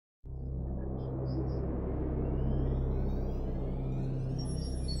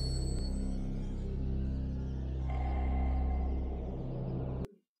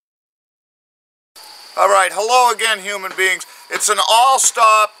Alright, hello again, human beings. It's an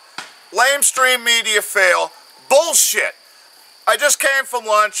all-stop, lamestream media fail. Bullshit! I just came from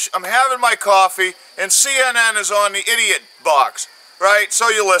lunch, I'm having my coffee, and CNN is on the idiot box. Right? So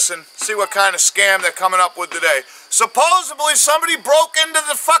you listen, see what kind of scam they're coming up with today. Supposedly somebody broke into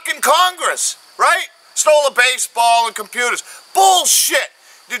the fucking Congress, right? Stole a baseball and computers. Bullshit!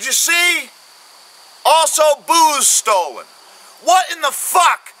 Did you see? Also booze stolen. What in the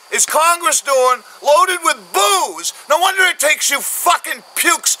fuck is Congress doing loaded with booze? No wonder it takes you fucking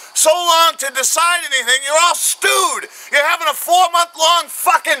pukes so long to decide anything. You're all stewed. You're having a 4-month-long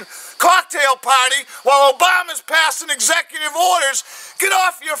fucking cocktail party while Obama's passing executive orders. Get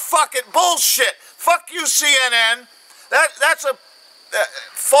off your fucking bullshit. Fuck you, CNN. That's a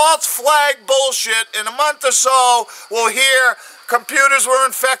false flag bullshit. In a month or so, we'll hear computers were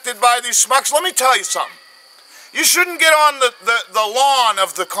infected by these smucks. Let me tell you something. You shouldn't get on the lawn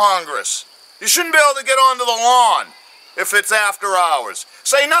of the Congress. You shouldn't be able to get onto the lawn if it's after hours.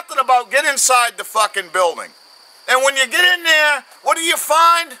 Say nothing about get inside the fucking building. And when you get in there, what do you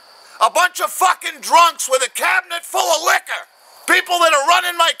find? A bunch of fucking drunks with a cabinet full of liquor. People that are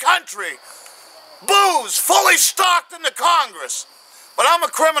running my country. Booze fully stocked in the Congress. But I'm a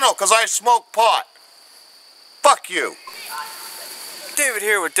criminal because I smoke pot. Fuck you. David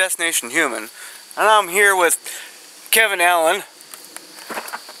here with Destination Human. And I'm here with Kevin Allen.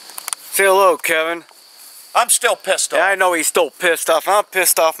 Say hello, Kevin. I'm still pissed off. Yeah, I know he's still pissed off. I'm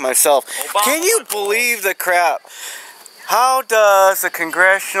pissed off myself. Obama. Can you believe the crap? How does the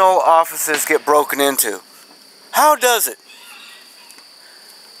congressional offices get broken into? How does it?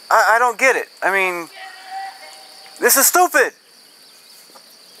 I don't get it. I mean, this is stupid.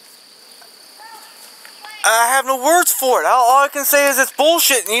 I have no words for it. All I can say is it's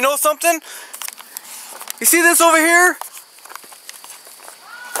bullshit. And you know something? You see this over here?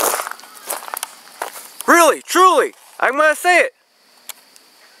 Really, truly, I'm gonna say it.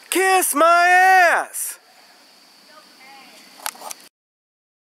 Kiss my ass!